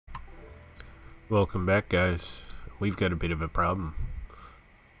Welcome back, guys. We've got a bit of a problem.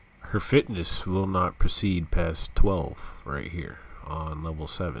 Her fitness will not proceed past 12 right here on level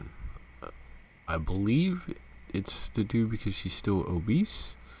 7. I believe it's to do because she's still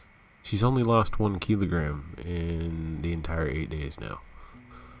obese. She's only lost 1 kilogram in the entire 8 days now.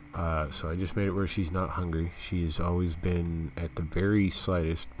 So I just made it where she's not hungry. She's always been at the very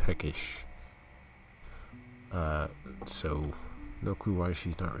slightest peckish. So no clue why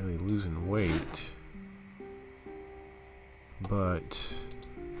she's not really losing weight. But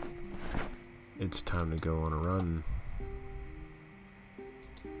it's time to go on a run.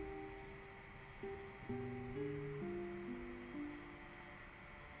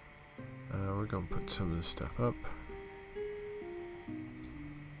 We're gonna put some of this stuff up.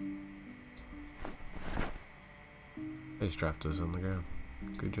 Let's drop those on the ground.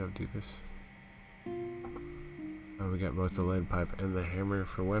 Good job, Doofus. We got both the lead pipe and the hammer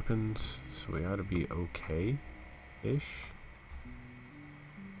for weapons, so we ought to be okay-ish.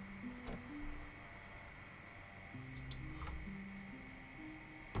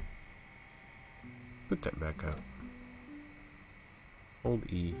 Put that back up. Hold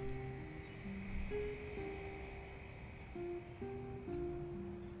E.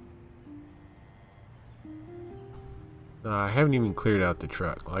 I haven't even cleared out the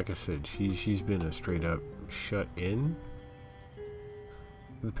truck. Like I said, she's been a straight up shut in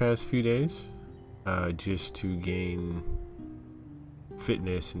for the past few days, just to gain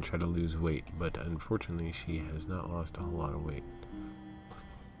fitness and try to lose weight. But unfortunately, she has not lost a whole lot of weight.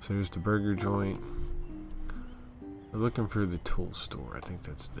 So here's the burger joint. We're looking for the tool store. I think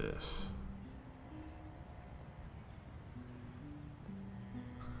that's this.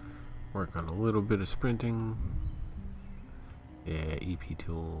 Work on a little bit of sprinting. Yeah, EP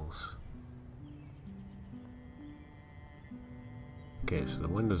tools. Okay, so the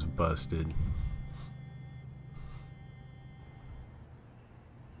window's busted.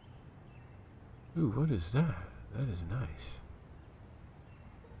 Ooh, what is that? That is nice.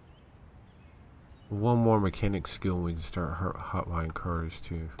 One more mechanic skill and we can start hotline cars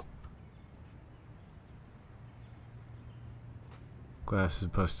too. Glass is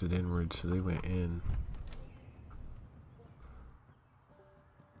busted inward, so they went in.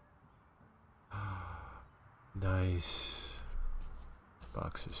 Nice.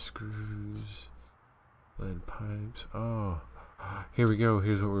 Box of screws. Lead pipes. Oh, here we go.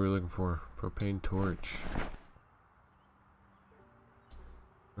 Here's what we were looking for. Propane torch.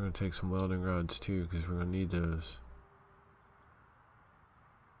 We're going to take some welding rods too, because we're going to need those.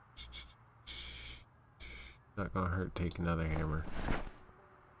 Not going to hurt to take another hammer.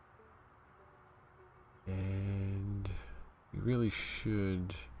 And we really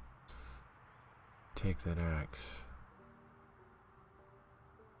should take that axe.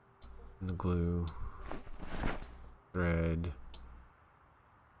 And the glue. Thread.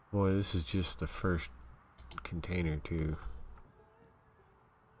 Boy, this is just the first container too.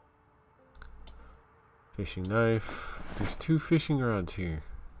 Fishing knife. There's 2 fishing rods here.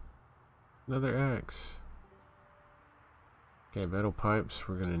 Another axe. Okay, metal pipes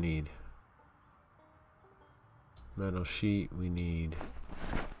we're gonna need. Metal sheet we need.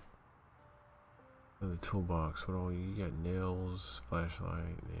 Another toolbox. What all you got? Nails,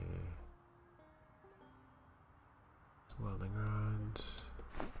 flashlight, welding rods.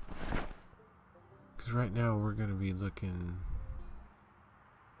 Because right now we're gonna be looking.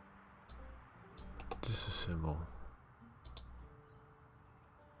 Disassemble.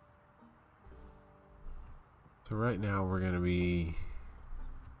 So right now we're going to be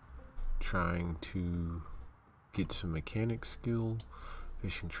trying to get some mechanic skill.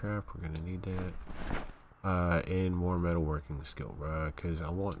 Fishing trap, we're going to need that. And more metalworking skill, because I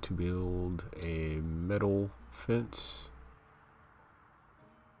want to build a metal fence.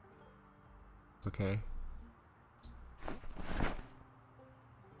 Okay.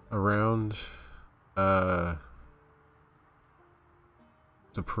 Around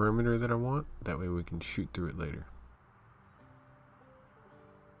the perimeter that I want. That way we can shoot through it later.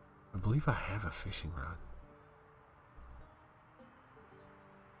 I believe I have a fishing rod.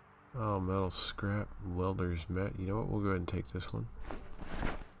 Oh, metal scrap, welder's mat. You know what? We'll go ahead and take this one.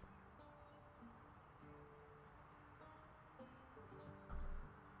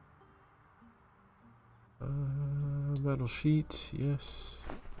 Metal sheets, yes.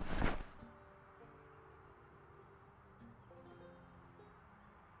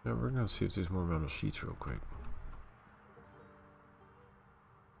 Now we're gonna see if there's more metal sheets real quick.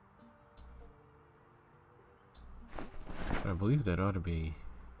 I believe that ought to be.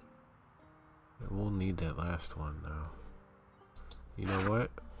 We'll need that last one though. You know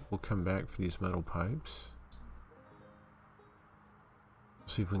what? we'll come back for these metal pipes.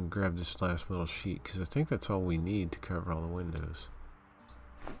 See if we can grab this last metal sheet, because I think that's all we need to cover all the windows.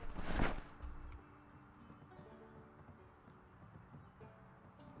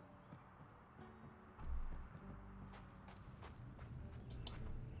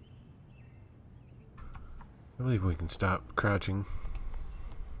 I believe we can stop crouching.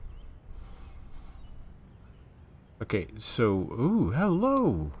 Okay, so, ooh,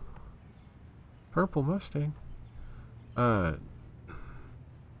 hello! Purple Mustang.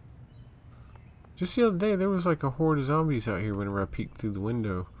 Just the other day, there was like a horde of zombies out here whenever I peeked through the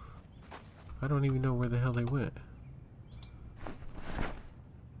window. I don't even know where the hell they went.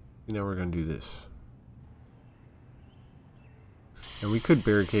 You know, we're gonna do this. And we could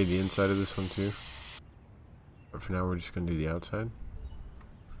barricade the inside of this one too. But for now, we're just gonna do the outside.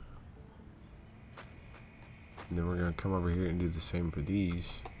 And then we're gonna come over here and do the same for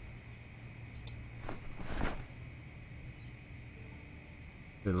these.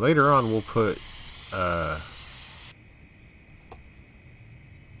 Then later on, we'll put, oh,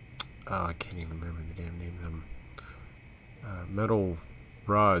 I can't even remember the damn name of them. Metal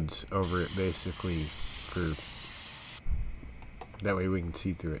rods over it, basically, for that way we can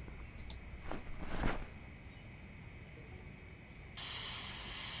see through it.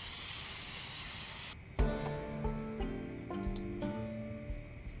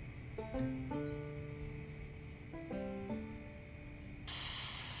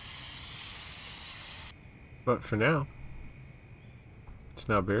 But for now, it's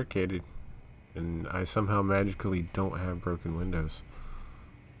now barricaded, and I somehow magically don't have broken windows.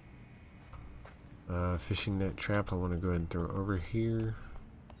 Fishing net trap I want to go ahead and throw over here.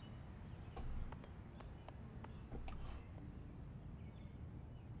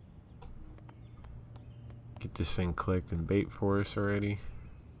 Get this thing collecting bait for us already.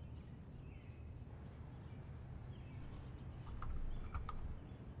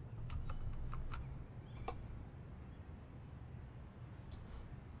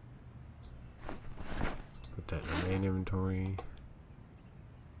 Put that in the main inventory.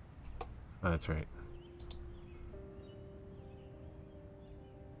 Oh, that's right.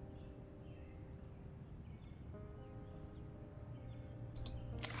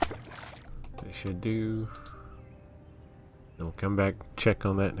 That should do. Then we'll come back, check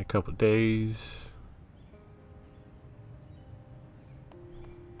on that in a couple days.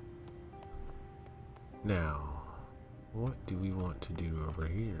 Now, what do we want to do over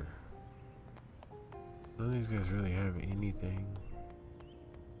here? None of these guys really have anything.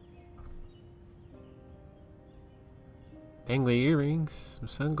 Dangly earrings, some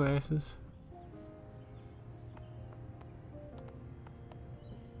sunglasses.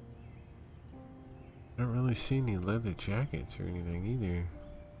 I don't really see any leather jackets or anything either.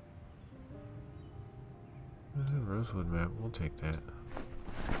 Rosewood map, we'll take that.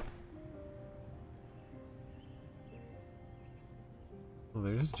 Well,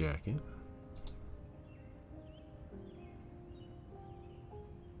 there's a jacket.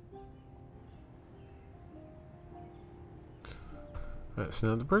 Alright, so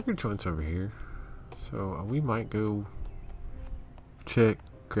now the burger joint's over here. So we might go check,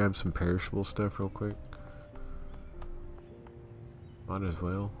 grab some perishable stuff real quick. Might as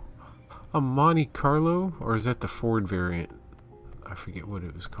well. A Monte Carlo? Or is that the Ford variant? I forget what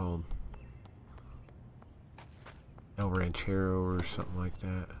it was called. El Ranchero or something like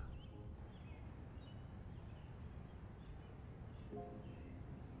that.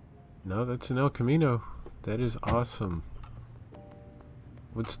 No, that's an El Camino. That is awesome.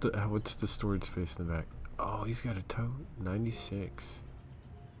 What's the storage space in the back? Oh, he's got a tote. 96.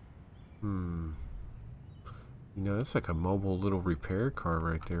 You know, that's like a mobile little repair car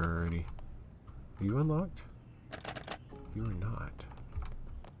right there already. Are you unlocked? You are not.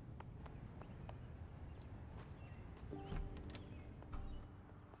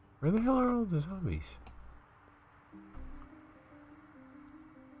 Where the hell are all the zombies?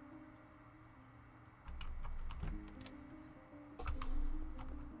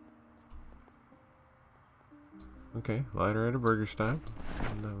 Okay, lighter at a burger stop.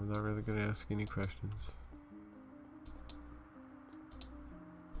 I'm not really going to ask any questions.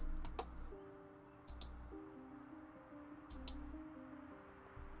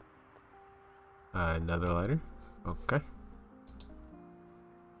 Another lighter. Okay.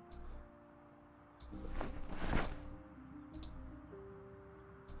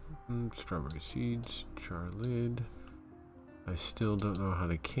 Strawberry seeds, jar lid. I still don't know how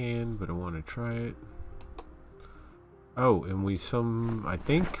to can, but I want to try it. Oh, and I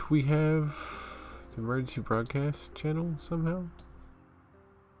think we have the emergency broadcast channel somehow.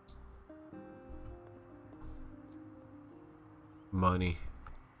 Money.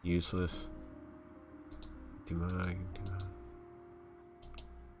 Useless. Demag.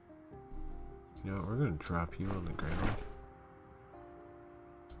 You know what, we're gonna drop you on the ground.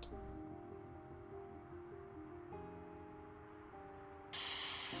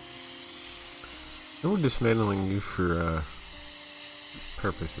 And we're dismantling you for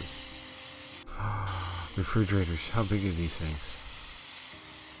purposes. Refrigerators, how big are these things?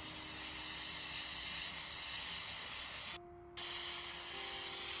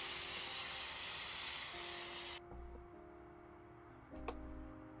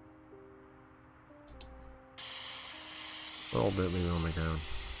 All bit leaving on the ground.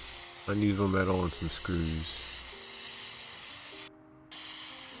 Unusable metal and some screws.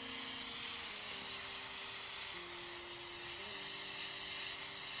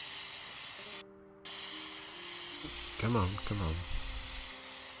 Come on, come on.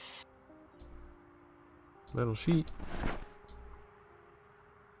 Metal sheet.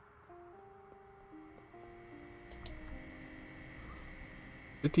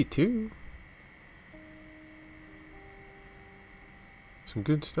 $52. Some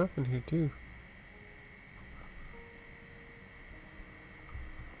good stuff in here too.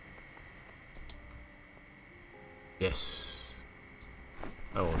 Yes.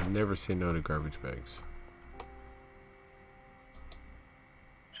 I will never say no to garbage bags.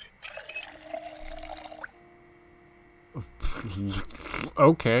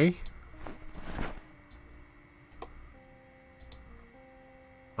 Okay.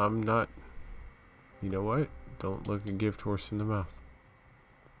 I'm not... You know what? Don't look a gift horse in the mouth.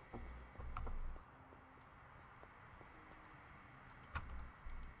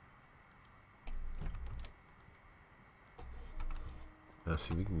 Now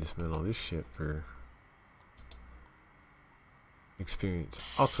see, we can dismantle this shit for experience.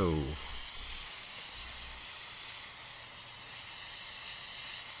 Also,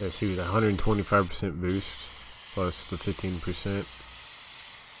 yeah, see, with 125% boost plus the 15%,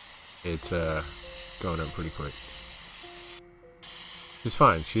 it's going up pretty quick. It's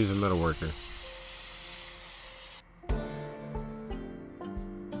fine. She's a metal worker.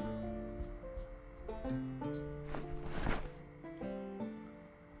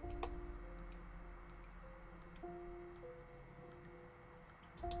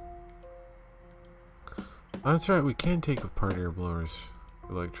 Oh, that's right, we can take apart air blowers.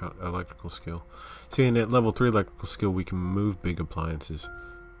 Electrical skill. See, and at level 3 electrical skill, we can move big appliances.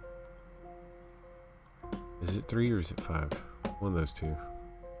 Is it 3 or is it 5? One of those two.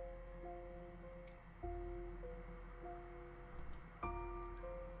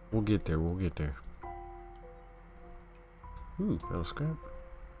 We'll get there, we'll get there. Ooh, metal scrap.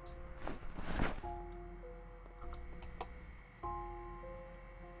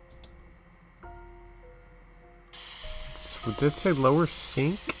 Would that say lower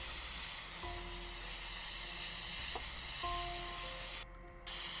sink?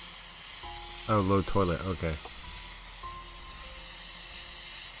 Oh, low toilet, okay.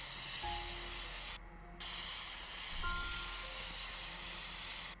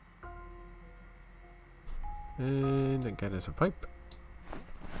 And that got us a pipe.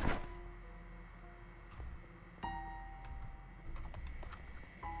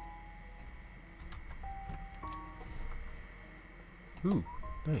 Ooh,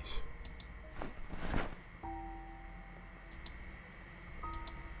 nice.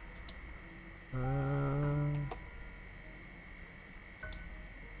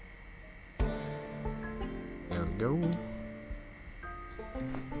 There we go.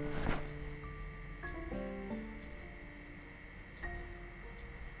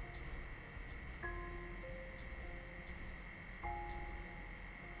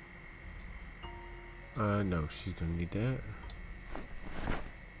 No, she's gonna need that.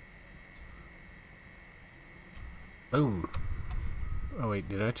 Boom. Oh wait,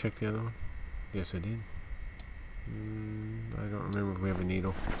 did I check the other one? Yes, I did. I don't remember if we have a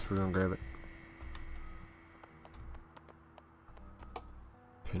needle, so we're gonna grab it.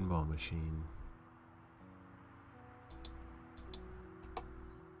 Pinball machine.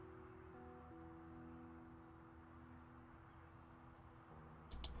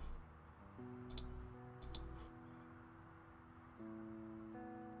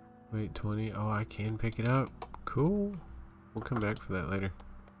 Wait, 20. Oh, I can pick it up. Cool. We'll come back for that later.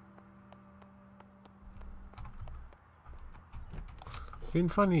 We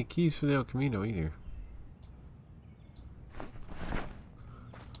didn't find any keys for the El Camino either.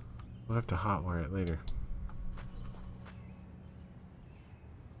 We'll have to hotwire it later.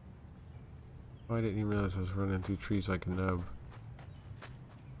 Oh, I didn't even realize I was running through trees like a nub.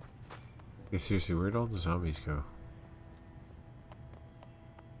 Okay, seriously, where'd all the zombies go?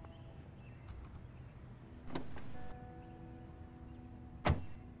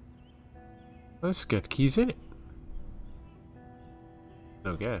 Let's get the keys in it.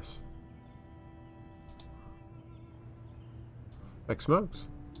 No gas. Like smokes.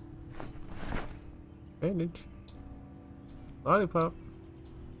 Bandage. Lollipop.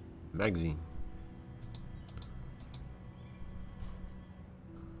 Magazine.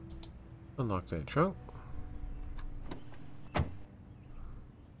 Unlock that trunk.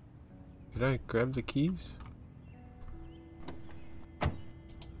 Did I grab the keys?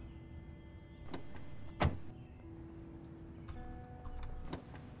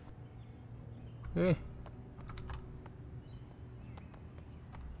 Eh.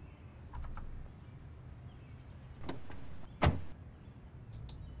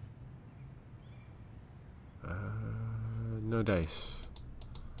 No dice.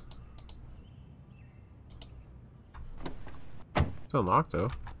 It's unlocked though.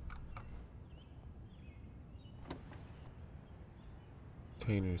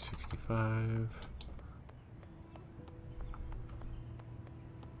 Container 65.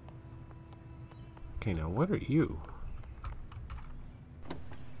 Okay, now what are you?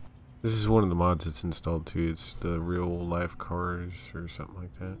 This is one of the mods that's installed too. It's the real life cars or something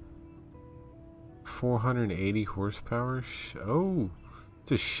like that. 480 horsepower. Oh,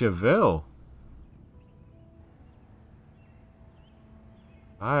 it's a Chevelle.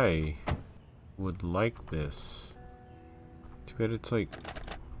 I would like this. Too bad it's like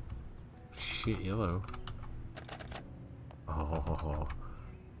shit yellow. Oh,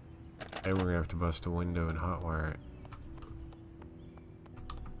 and we're gonna have to bust a window and hotwire it.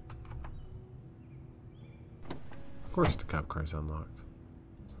 Of course, the cop car's unlocked.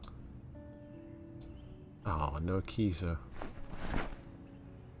 Oh, no keys though.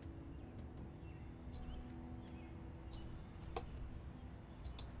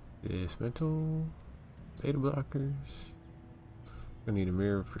 Dismantle. Beta blockers. I need a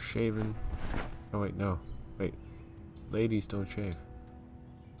mirror for shaving. Oh wait, no. Wait. Ladies don't shave.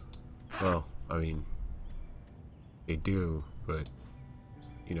 Well, I mean, they do, but,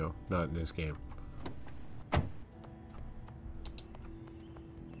 you know, not in this game.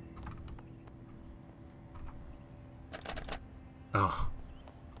 Oh.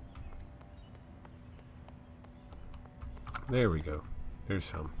 There we go. There's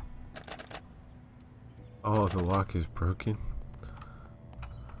some. Oh, the lock is broken.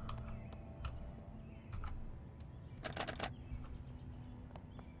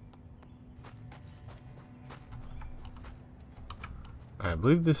 I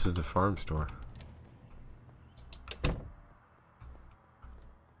believe this is the farm store.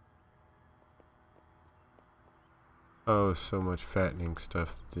 Oh, so much fattening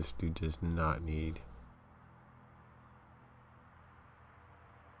stuff that this dude does not need.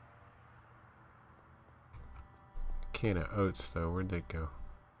 Can of oats though, where'd they go?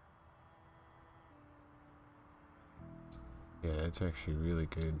 Yeah, that's actually really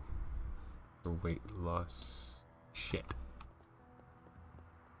good for weight loss. Shit.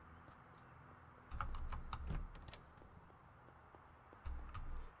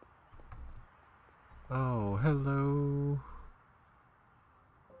 Oh, hello.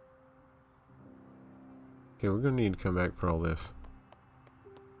 Okay, we're gonna need to come back for all this.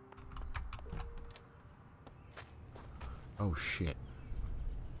 Oh shit.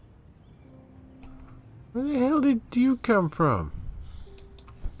 Where the hell did you come from?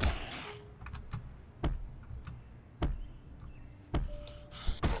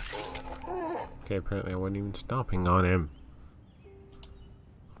 Okay, apparently I wasn't even stomping on him.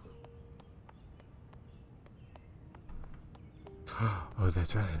 Oh,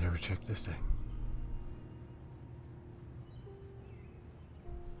 that's right, I never checked this thing.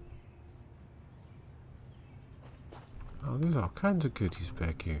 Oh, there's all kinds of goodies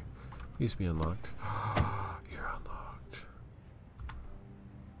back here. Please be unlocked. You're unlocked.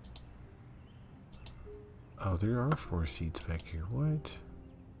 Oh, there are 4 seats back here. What?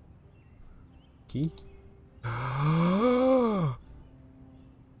 Key?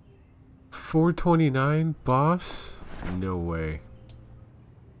 429, boss? No way.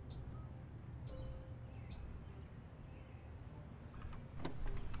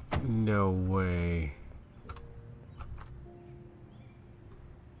 No way.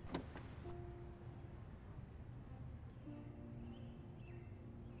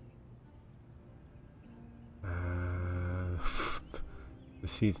 The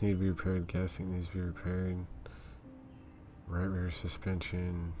seats need to be repaired. Gassing needs to be repaired. Right rear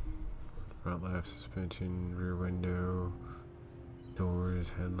suspension. Front left suspension. Rear window. Doors.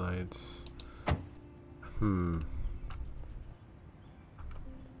 Headlights.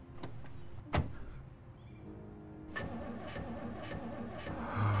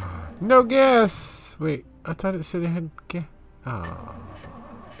 No gas! Wait, I thought it said it had gas. Oh.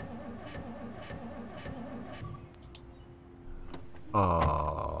 Oh.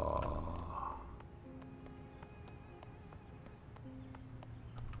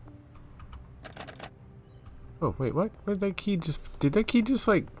 Oh, wait, what? Where'd that key just... Did that key just,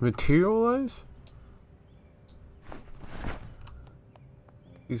 like, materialize?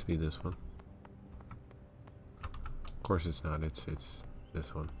 Excuse me, this one. Of course it's not. It's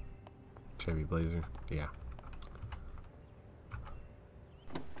this one. Chevy Blazer. Yeah.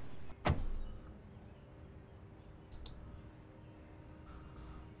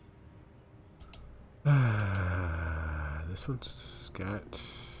 This one's got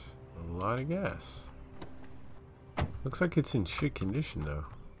a lot of gas. Looks like it's in shit condition though.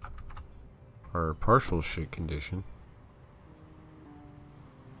 Or partial shit condition.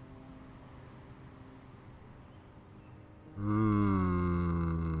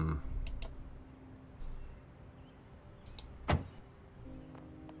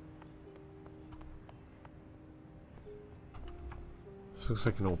 This looks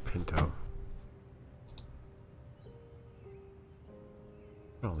like an old Pinto.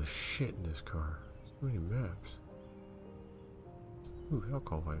 All this shit in this car. So many maps. Ooh,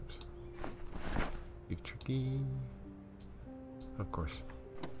 alcohol wipes. Beef jerky. Of course.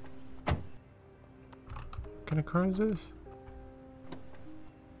 What kind of car is this?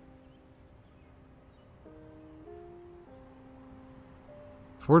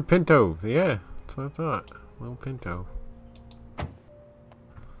 Ford Pinto. Yeah, that's what I thought. Little Pinto.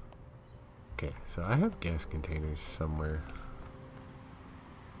 Okay, so I have gas containers somewhere.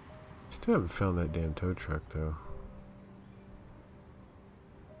 Still haven't found that damn tow truck though.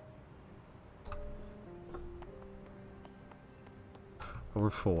 Oh, we're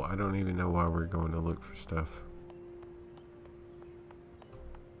full. I don't even know why we're going to look for stuff.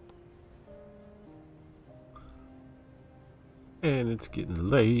 And it's getting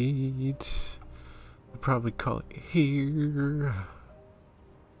late. We'll probably call it here.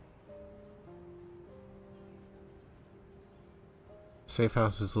 Safe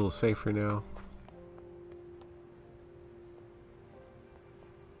house is a little safer now.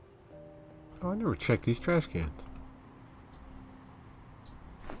 Oh, I never checked these trash cans.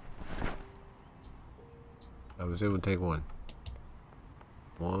 I was able to take one.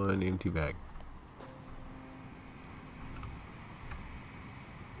 One empty bag.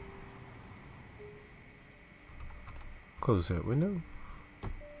 Close that window. We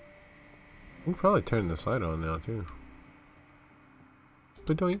can probably turn this light on now too.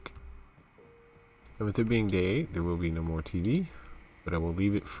 Badoink. And with it being day 8, there will be no more TV. But I will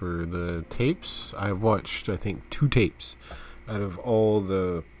leave it for the tapes. I've watched, I think, 2 tapes out of all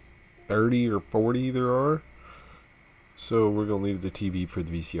the 30 or 40 there are. So we're going to leave the TV for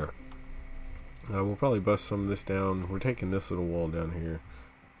the VCR. We'll probably bust some of this down. We're taking this little wall down here.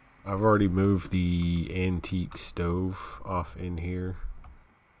 I've already moved the antique stove off in here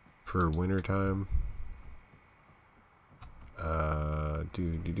for winter time. Oh,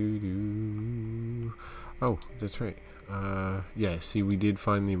 that's right. Yeah, see, we did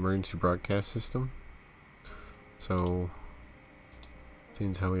find the emergency broadcast system. So,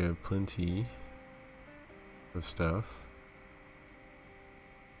 seems how we have plenty of stuff.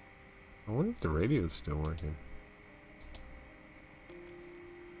 I wonder if the radio's still working.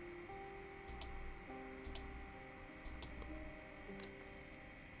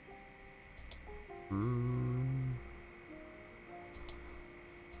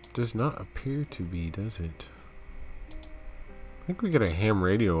 Does not appear to be, does it? I think we got a ham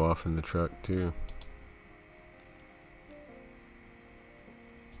radio off in the truck too.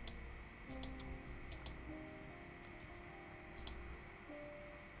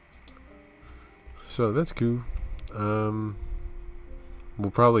 So that's cool. We'll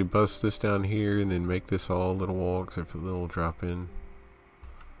probably bust this down here and then make this all little wall except for the little drop in.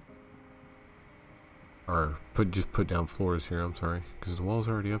 Or just put down floors here, I'm sorry, because the wall's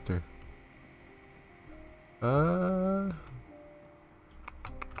already up there.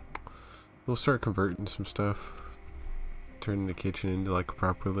 We'll start converting some stuff. Turning the kitchen into like a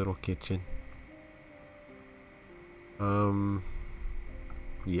proper little kitchen.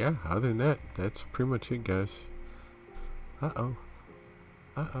 Yeah, other than that, that's pretty much it, guys. Uh-oh.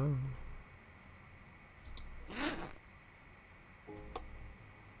 Uh-oh.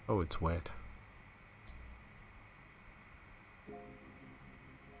 Oh, it's wet.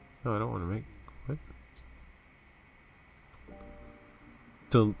 No, I don't want to make... What?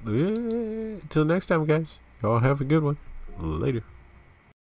 Till next time, guys. Y'all have a good one. Later.